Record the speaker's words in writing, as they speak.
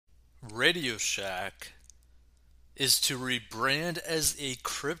Radio Shack is to rebrand as a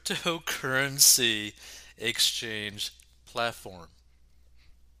cryptocurrency exchange platform.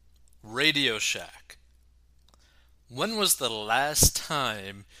 Radio Shack. When was the last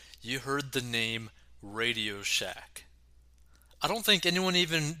time you heard the name Radio Shack? I don't think anyone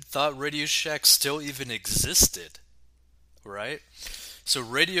even thought Radio Shack still even existed, right? So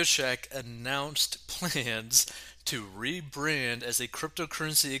Radio Shack announced plans to rebrand as a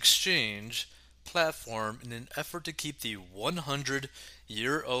cryptocurrency exchange platform in an effort to keep the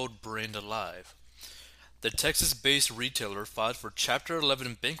 100-year-old brand alive. The Texas-based retailer filed for Chapter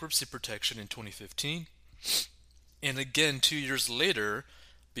 11 bankruptcy protection in 2015, and again 2 years later,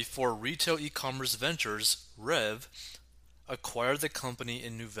 before Retail E-commerce Ventures (REV) acquired the company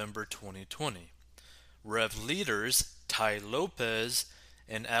in November 2020. REV leaders Tai Lopez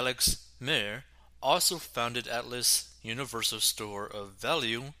and Alex Mayer also founded Atlas Universal Store of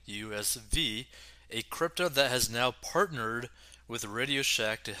Value (USV), a crypto that has now partnered with Radio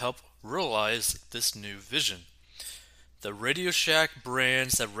Shack to help realize this new vision. The Radio Shack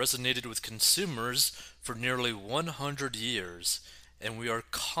brands have resonated with consumers for nearly 100 years, and we are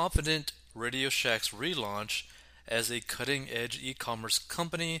confident Radio Shack's relaunch as a cutting-edge e-commerce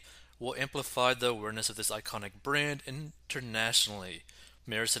company will amplify the awareness of this iconic brand internationally,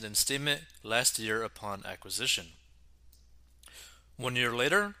 Mayer said in a statement last year upon acquisition. 1 year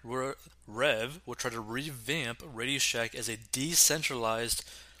later, Rev will try to revamp Radio Shack as a decentralized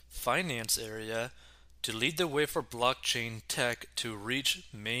finance area to lead the way for blockchain tech to reach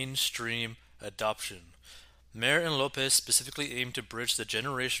mainstream adoption. Mayer and Lopez specifically aim to bridge the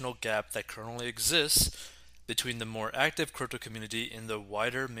generational gap that currently exists between the more active crypto community and the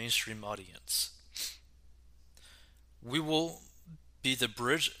wider mainstream audience. We will be the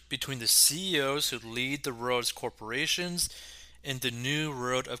bridge between the CEOs who lead the road as corporations and the new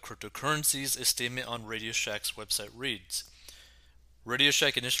road of cryptocurrencies, a statement on Radio Shack's website reads. Radio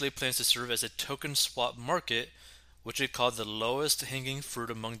Shack initially plans to serve as a token swap market, which it called the lowest hanging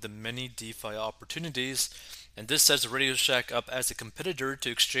fruit among the many DeFi opportunities, and this sets Radio Shack up as a competitor to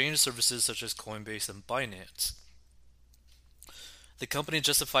exchange services such as Coinbase and Binance. The company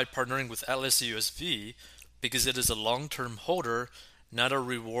justified partnering with Atlas USV because it is a long-term holder, not a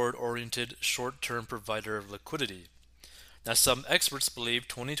reward-oriented short-term provider of liquidity. Now, some experts believe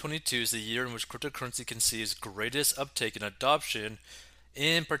 2022 is the year in which cryptocurrency can see its greatest uptake in adoption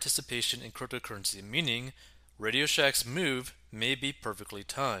and participation in cryptocurrency, meaning Radio Shack's move may be perfectly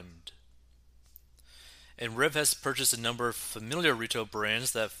timed. And Rev has purchased a number of familiar retail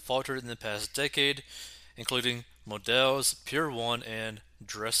brands that faltered in the past decade, including Models, Pure One, and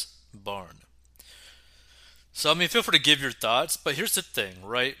Dress Barn. So, feel free to give your thoughts, but here's the thing,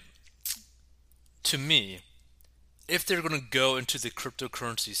 right? To me, if they're going to go into the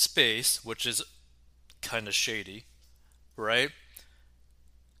cryptocurrency space, which is kind of shady, right?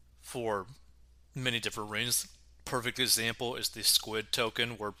 For many different reasons. Perfect example is the Squid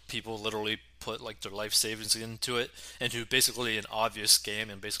token, where people literally put like their life savings into it, and who basically an obvious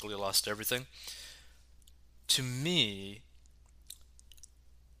scam and basically lost everything. To me,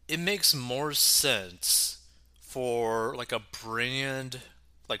 it makes more sense for like a brand,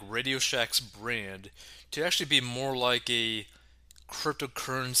 like Radio Shack's brand, to actually be more like a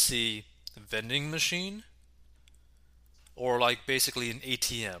cryptocurrency vending machine, or like basically an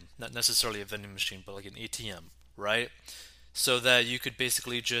ATM, not necessarily a vending machine, but like an ATM, right? So that you could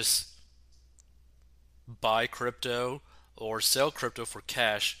basically just buy crypto or sell crypto for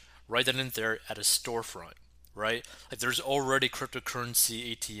cash right then and there at a storefront, right? Like there's already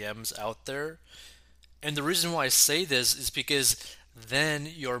cryptocurrency ATMs out there. And the reason why I say this is because then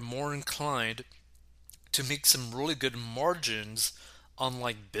you're more inclined to make some really good margins on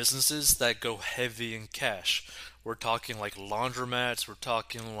like businesses that go heavy in cash. We're talking like laundromats, we're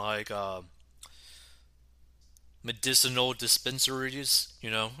talking like medicinal dispensaries,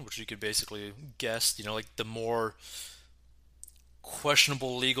 which you could basically guess, like the more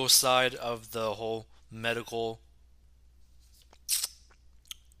questionable legal side of the whole medical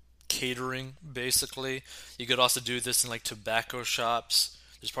catering, basically. You could also do this in like tobacco shops.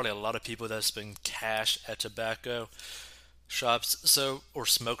 There's probably a lot of people that spend cash at tobacco shops, or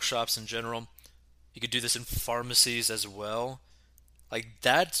smoke shops in general. You could do this in pharmacies as well. Like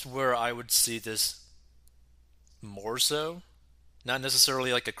that's where I would see this more so. Not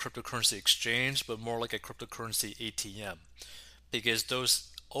necessarily like a cryptocurrency exchange, but more like a cryptocurrency ATM. Because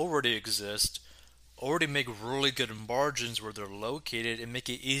those already exist, already make really good margins where they're located, and make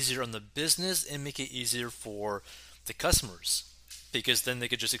it easier on the business and make it easier for the customers. Because then they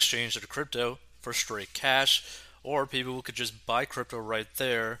could just exchange their crypto for straight cash, or people could just buy crypto right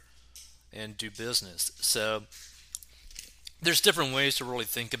there and do business. So there's different ways to really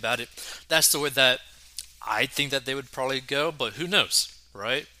think about it. That's the way that I think that they would probably go, but who knows,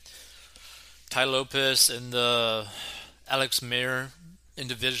 right? Tai Lopez and the Alex Mayer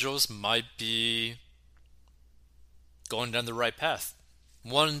individuals might be going down the right path.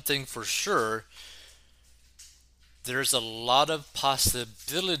 One thing for sure, there's a lot of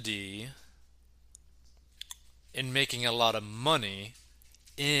possibility in making a lot of money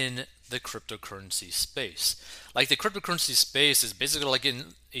in the cryptocurrency space. Like the cryptocurrency space is basically like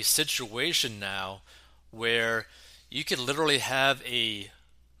in a situation now where you could literally have a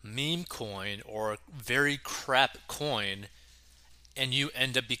meme coin or a very crap coin and you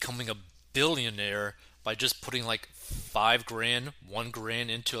end up becoming a billionaire by just putting like 5 grand, 1 grand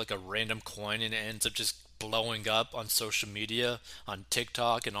into like a random coin and it ends up just blowing up on social media, on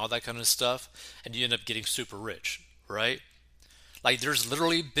TikTok and all that kind of stuff, and you end up getting super rich, right? Like there's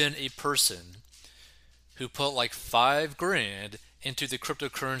literally been a person who put like 5 grand into the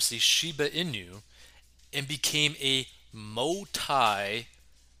cryptocurrency Shiba Inu and became a multi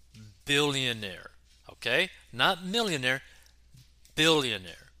billionaire. Okay? Not millionaire,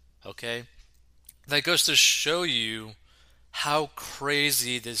 billionaire. Okay? That goes to show you how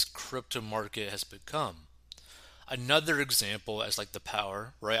crazy this crypto market has become. Another example as like the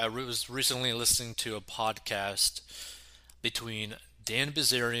power, right? I was recently listening to a podcast between Dan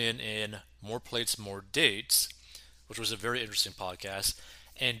Bilzerian and More Plates, More Dates, which was a very interesting podcast.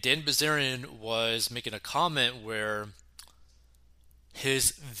 And Dan Bilzerian was making a comment where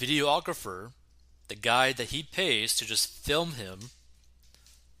his videographer, the guy that he pays to just film him,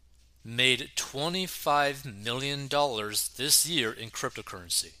 made $25 million this year in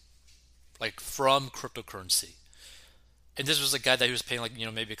cryptocurrency, like from cryptocurrency. And this was a guy that he was paying like,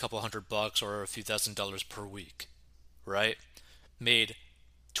 maybe a couple $100 or a few $1,000s per week, right? Made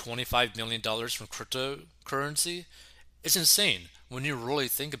 $25 million from cryptocurrency. It's insane when you really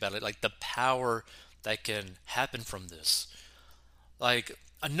think about it, like the power that can happen from this. Like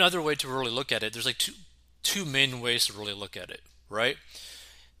another way to really look at it, there's like two main ways to really look at it, right?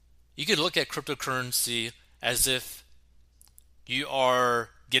 You could look at cryptocurrency as if you are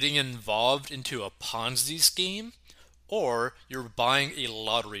getting involved into a Ponzi scheme or you're buying a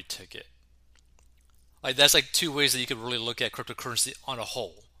lottery ticket. Like that's like two ways that you could really look at cryptocurrency on a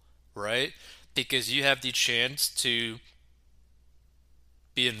whole, right? Because you have the chance to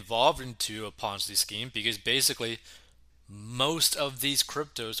be involved into a Ponzi scheme because basically most of these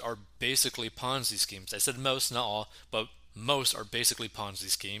cryptos are basically Ponzi schemes. I said most, not all, but most are basically Ponzi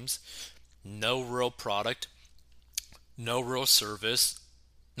schemes. No real product, no real service,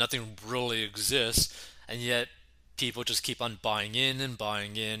 nothing really exists, and yet people just keep on buying in and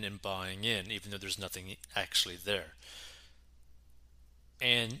buying in and buying in, even though there's nothing actually there.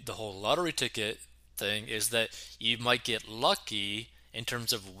 And the whole lottery ticket thing is that you might get lucky in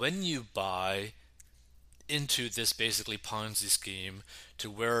terms of when you buy into this basically Ponzi scheme to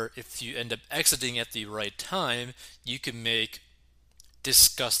where if you end up exiting at the right time, you can make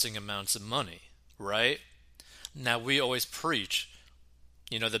disgusting amounts of money, right? Now we always preach,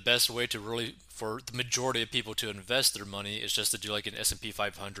 the best way to really for the majority of people to invest their money is just to do like an S&P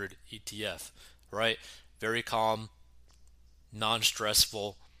 500 ETF, right? Very calm,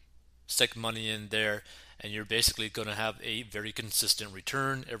 non-stressful, stick money in there and you're basically going to have a very consistent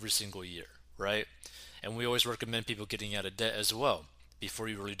return every single year, right? And we always recommend people getting out of debt as well before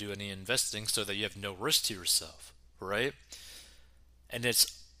you really do any investing so that you have no risk to yourself, right? And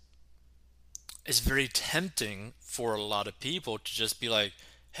it's very tempting for a lot of people to just be like,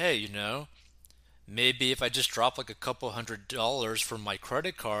 hey, maybe if I just drop like a couple $100 from my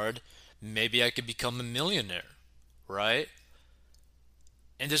credit card, maybe I could become a millionaire, right?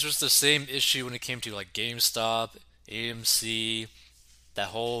 And this was the same issue when it came to like GameStop, AMC, that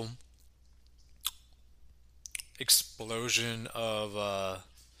whole explosion of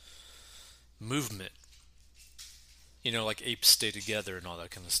movement. Like apes stay together and all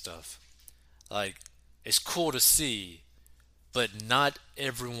that kind of stuff. Like, it's cool to see, but not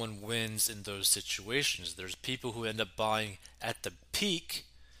everyone wins in those situations. There's people who end up buying at the peak,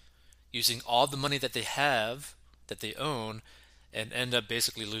 using all the money that they have, that they own, and end up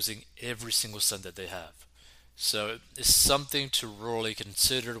basically losing every single cent that they have. So it's something to really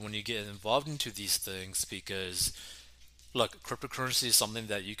consider when you get involved into these things because, look, cryptocurrency is something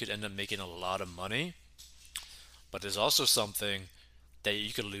that you could end up making a lot of money, but there's also something that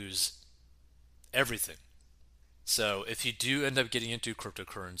you could lose everything. So if you do end up getting into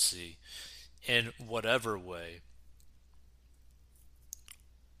cryptocurrency in whatever way,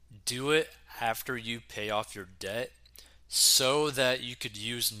 do it after you pay off your debt so that you could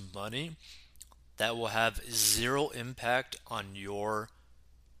use money that will have zero impact on your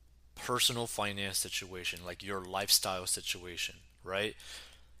personal finance situation, like your lifestyle situation, right?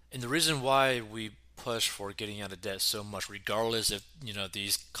 And the reason why we push for getting out of debt so much, regardless if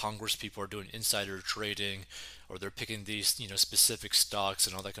these Congress people are doing insider trading or they're picking these specific stocks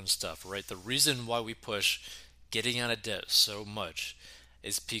and all that kind of stuff, right? The reason why we push getting out of debt so much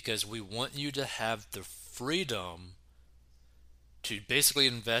is because we want you to have the freedom to basically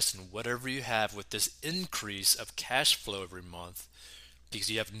invest in whatever you have with this increase of cash flow every month because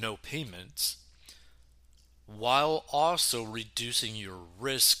you have no payments, while also reducing your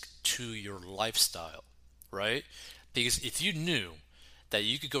risk to your lifestyle, right? Because if you knew that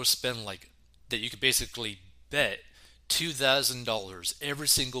you could go spend that you could basically bet $2,000 every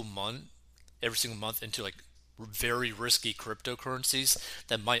single month into very risky cryptocurrencies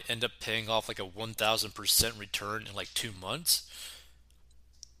that might end up paying off like a 1,000% return in like 2 months,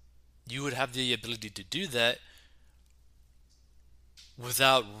 you would have the ability to do that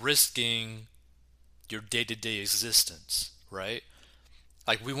without risking your day-to-day existence, right?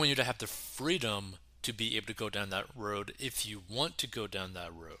 Like, we want you to have the freedom to be able to go down that road if you want to go down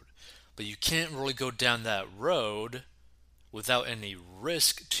that road. But you can't really go down that road without any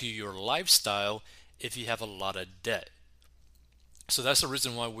risk to your lifestyle if you have a lot of debt. So that's the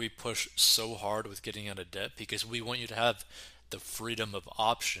reason why we push so hard with getting out of debt, because we want you to have the freedom of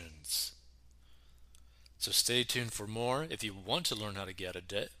options. So stay tuned for more. If you want to learn how to get out of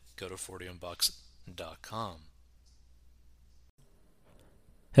debt, go to 40unbox.com.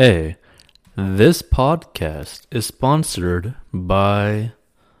 Hey, this podcast is sponsored by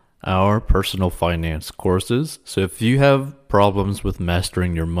our personal finance courses. So if you have problems with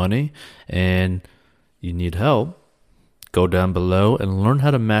mastering your money and you need help, go down below and learn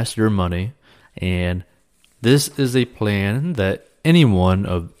how to master your money. And this is a plan that anyone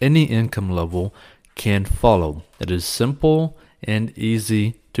of any income level can follow. It is simple and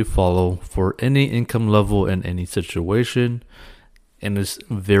easy to follow for any income level in any situation, and is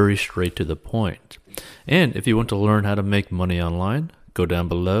very straight to the point. And if you want to learn how to make money online, go down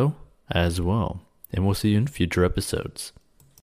below as well. And we'll see you in future episodes.